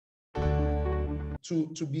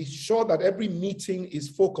to be sure that every meeting is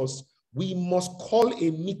focused, we must call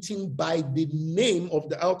a meeting by the name of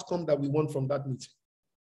the outcome that we want from that meeting.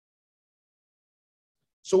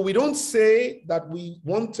 So we don't say that we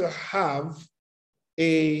want to have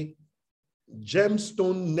a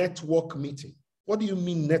GEMSTONE network meeting. What do you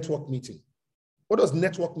mean network meeting? What does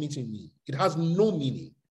network meeting mean? It has no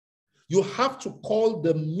meaning. You have to call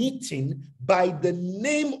the meeting by the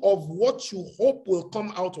name of what you hope will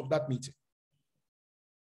come out of that meeting.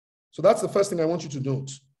 So that's the first thing I want you to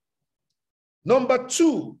note. Number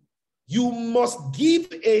two, you must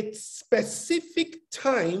give a specific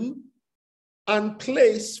time and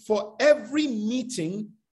place for every meeting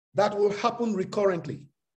that will happen recurrently.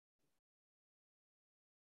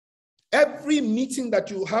 Every meeting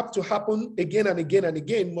that you have to happen again and again and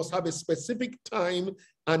again must have a specific time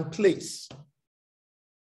and place.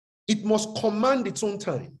 It must command its own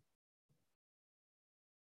time.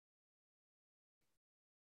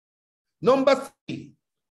 Number three,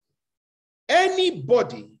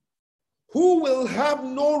 anybody who will have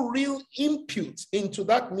no real input into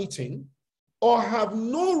that meeting or have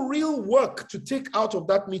no real work to take out of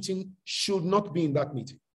that meeting should not be in that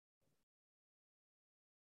meeting.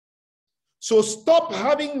 So stop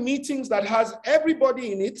having meetings that has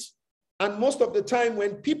everybody in it. And most of the time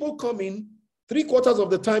when people come in, 3/4 of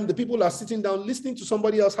the time, the people are sitting down listening to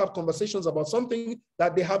somebody else have conversations about something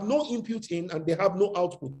that they have no input in and they have no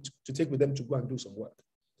output to take with them to go and do some work.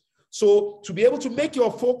 So to be able to make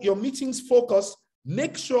your meetings focus,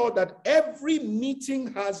 make sure that every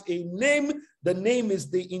meeting has a name. The name is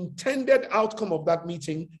the intended outcome of that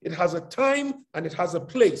meeting. It has a time and it has a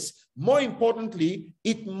place. More importantly,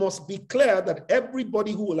 it must be clear that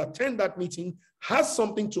everybody who will attend that meeting has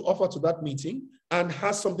something to offer to that meeting and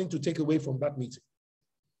has something to take away from that meeting,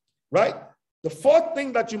 right? The fourth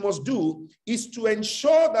thing that you must do is to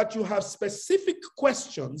ensure that you have specific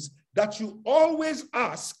questions that you always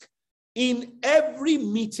ask in every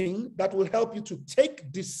meeting that will help you to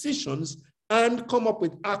take decisions and come up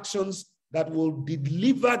with actions that will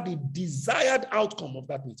deliver the desired outcome of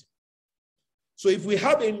that meeting. So if we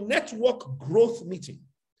have a network growth meeting,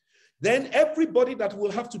 then everybody that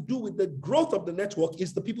will have to do with the growth of the network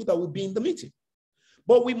is the people that will be in the meeting.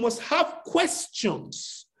 But we must have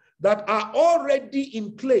questions that are already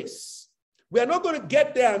in place. We are not going to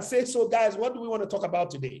get there and say, so guys, what do we want to talk about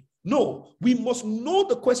today? No, we must know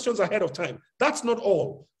the questions ahead of time. That's not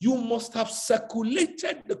all. You must have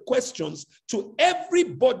circulated the questions to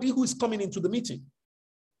everybody who is coming into the meeting.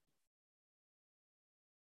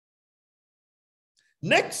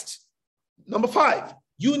 Next, number 5,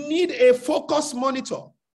 you need a focus monitor.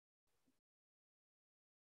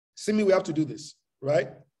 See me, we have to do this,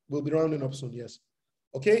 right? We'll be rounding up soon, yes.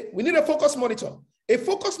 Okay, we need a focus monitor. A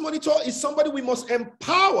focus monitor is somebody we must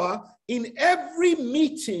empower in every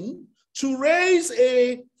meeting to raise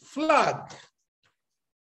a flag,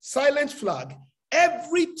 silent flag,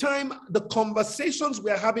 every time the conversations we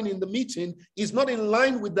are having in the meeting is not in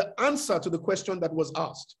line with the answer to the question that was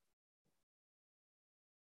asked.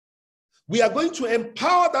 We are going to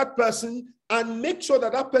empower that person and make sure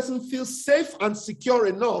that that person feels safe and secure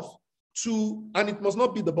enough to, and it must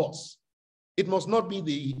not be the boss. It must not be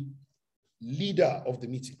the leader of the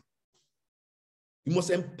meeting. You must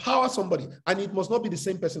empower somebody, and it must not be the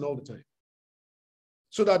same person all the time.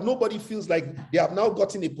 So that nobody feels like they have now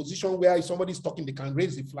gotten a position where if somebody's talking, they can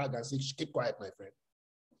raise the flag and say, keep quiet, my friend.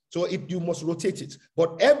 So you must rotate it.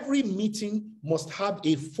 But every meeting must have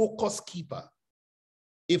a focus keeper,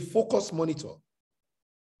 a focus monitor.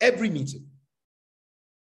 Every meeting.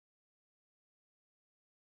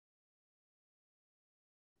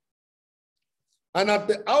 And at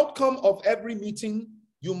the outcome of every meeting,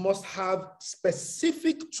 you must have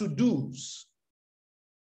specific to-dos,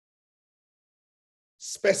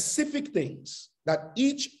 specific things that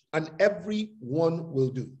each and every one will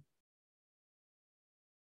do.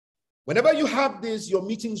 Whenever you have this, your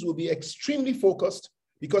meetings will be extremely focused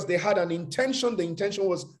because they had an intention. The intention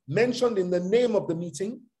was mentioned in the name of the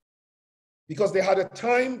meeting because they had a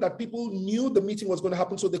time that people knew the meeting was going to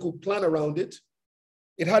happen so they could plan around it.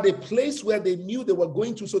 It had a place where they knew they were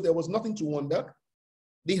going to, so there was nothing to wonder.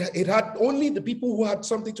 It had only the people who had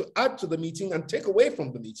something to add to the meeting and take away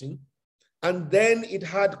from the meeting. And then it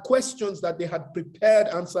had questions that they had prepared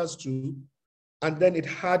answers to. And then it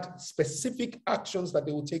had specific actions that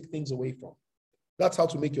they would take things away from. That's how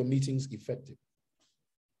to make your meetings effective.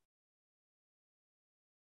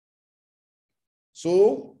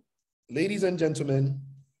 So, ladies and gentlemen,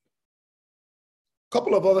 a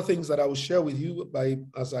couple of other things that I will share with you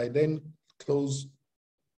as I then close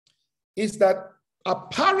is that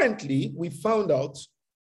apparently we found out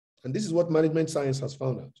and this is what management science has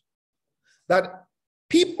found out, that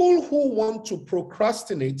people who want to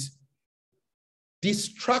procrastinate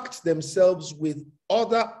distract themselves with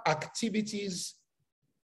other activities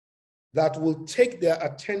that will take their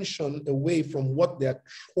attention away from what they're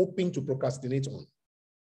hoping to procrastinate on.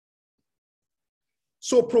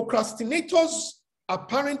 So procrastinators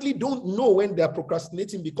apparently don't know when they're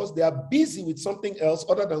procrastinating because they are busy with something else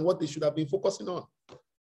other than what they should have been focusing on.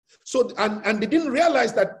 So, and they didn't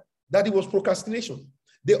realize that it was procrastination.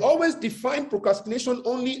 They always define procrastination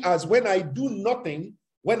only as when I do nothing,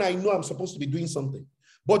 when I know I'm supposed to be doing something.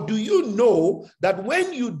 But do you know that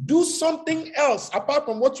when you do something else apart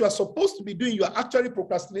from what you are supposed to be doing, you are actually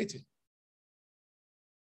procrastinating?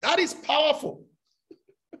 That is powerful.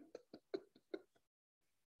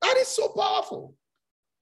 That is so powerful.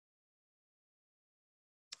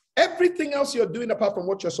 Everything else you're doing apart from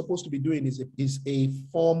what you're supposed to be doing is a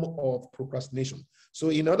form of procrastination. So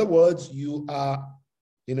in other words, you are,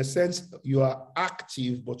 in a sense, you are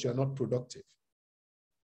active, but you're not productive.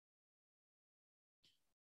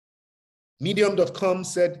 Medium.com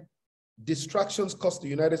said, distractions cost the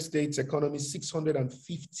United States economy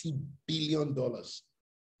 $650 billion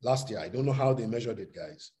last year. I don't know how they measured it,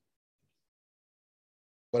 guys.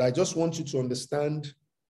 But I just want you to understand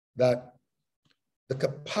that the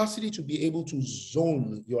capacity to be able to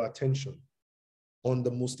zone your attention on the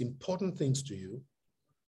most important things to you,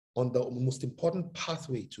 on the most important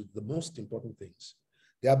pathway to the most important things,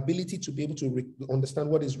 the ability to be able to understand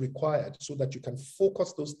what is required so that you can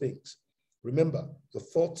focus those things. Remember, your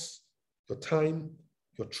thoughts, your time,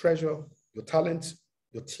 your treasure, your talent,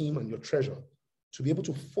 your team, and your treasure, to be able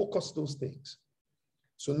to focus those things.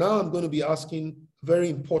 So now I'm going to be asking a very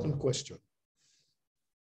important question.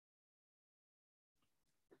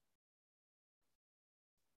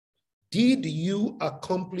 Did you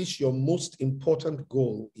accomplish your most important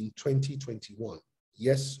goal in 2021?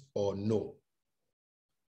 Yes or no?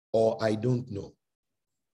 Or I don't know.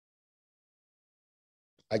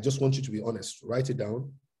 I just want you to be honest. Write it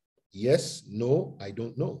down. Yes, no, I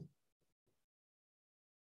don't know.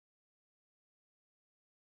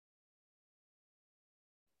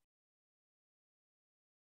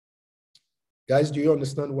 Guys, do you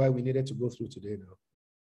understand why we needed to go through today now?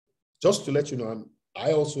 Just to let you know,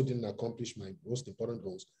 I also didn't accomplish my most important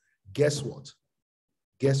goals. Guess what?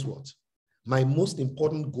 Guess what? My most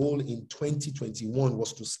important goal in 2021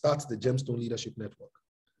 was to start the GEMSTONE Leadership Network.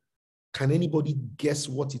 Can anybody guess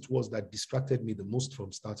what it was that distracted me the most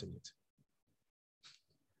from starting it?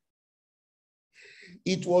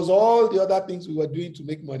 It was all the other things we were doing to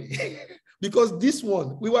make money. Because this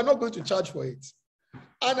one, we were not going to charge for it.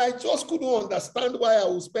 And I just couldn't understand why I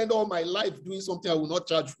would spend all my life doing something I will not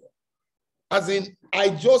charge for. As in,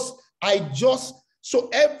 so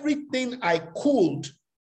everything I could,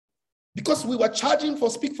 because we were charging for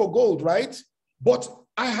Speak for Gold, right? But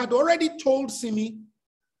I had already told Simi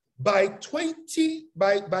by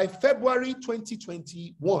February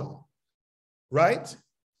 2021, right?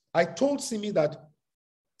 I told Simi that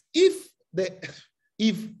if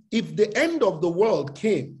the end of the world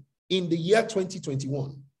came in the year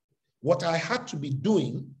 2021, what I had to be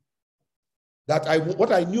doing,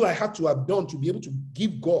 what I knew I had to have done to be able to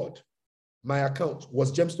give God my account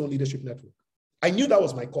was GEMSTONE Leadership Network. I knew that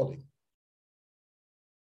was my calling.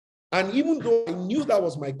 And even though I knew that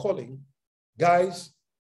was my calling, guys,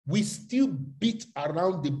 we still beat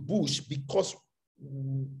around the bush because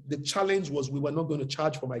the challenge was we were not going to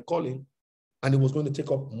charge for my calling, and it was going to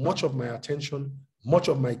take up much of my attention, much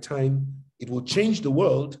of my time. It would change the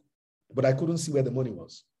world, but I couldn't see where the money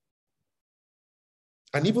was.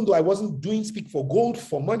 And even though I wasn't doing Speak for Gold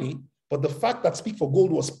for money, but the fact that Speak for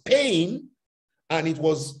Gold was paying and it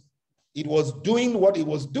was doing what it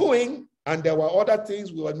was doing, and there were other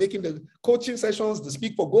things, we were making the coaching sessions, the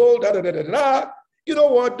Speak for Gold, you know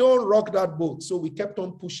what, don't rock that boat. So we kept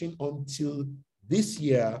on pushing until this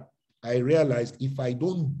year, I realized if I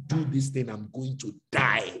don't do this thing, I'm going to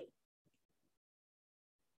die.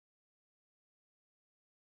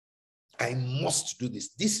 I must do this.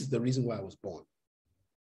 This is the reason why I was born.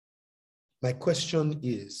 My question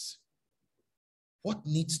is, what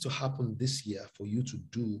needs to happen this year for you to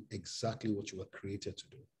do exactly what you were created to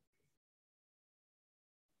do?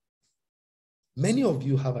 Many of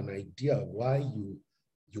you have an idea why you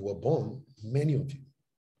were born, many of you.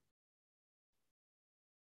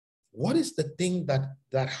 What is the thing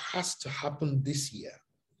that has to happen this year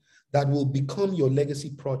that will become your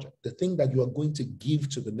legacy project, the thing that you are going to give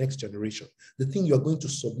to the next generation, the thing you are going to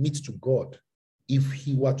submit to God? If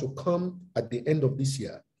he were to come at the end of this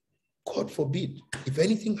year, God forbid, if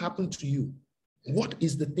anything happened to you, what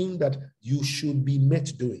is the thing that you should be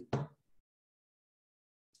met doing?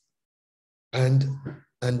 And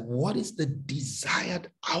what is the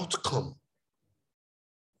desired outcome?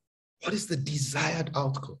 What is the desired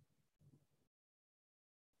outcome?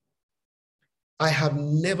 I have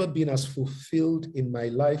never been as fulfilled in my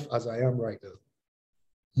life as I am right now.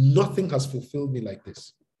 Nothing has fulfilled me like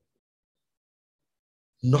this.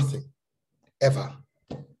 Nothing, ever.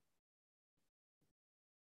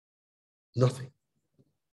 Nothing.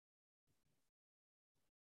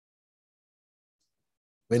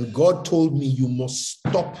 When God told me you must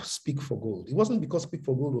stop Speak for Gold, it wasn't because Speak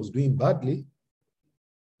for Gold was doing badly.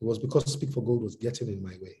 It was because Speak for Gold was getting in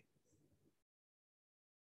my way.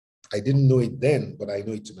 I didn't know it then, but I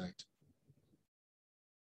know it tonight.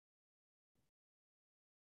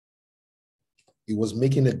 It was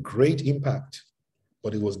making a great impact,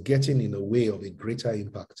 but it was getting in the way of a greater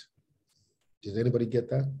impact. Did anybody get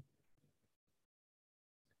that?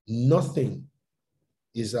 Nothing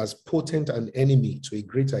is as potent an enemy to a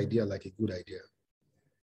great idea like a good idea.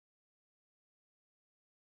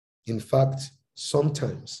 In fact,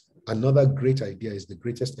 sometimes another great idea is the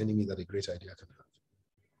greatest enemy that a great idea can have.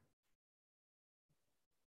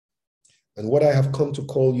 And what I have come to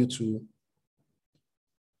call you to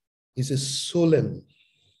is a solemn,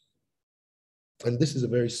 and this is a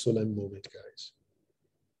very solemn moment, guys.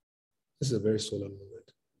 This is a very solemn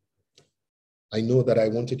moment. I know that I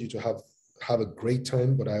wanted you to have a great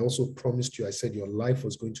time, but I also promised you, I said your life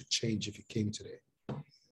was going to change if you came today.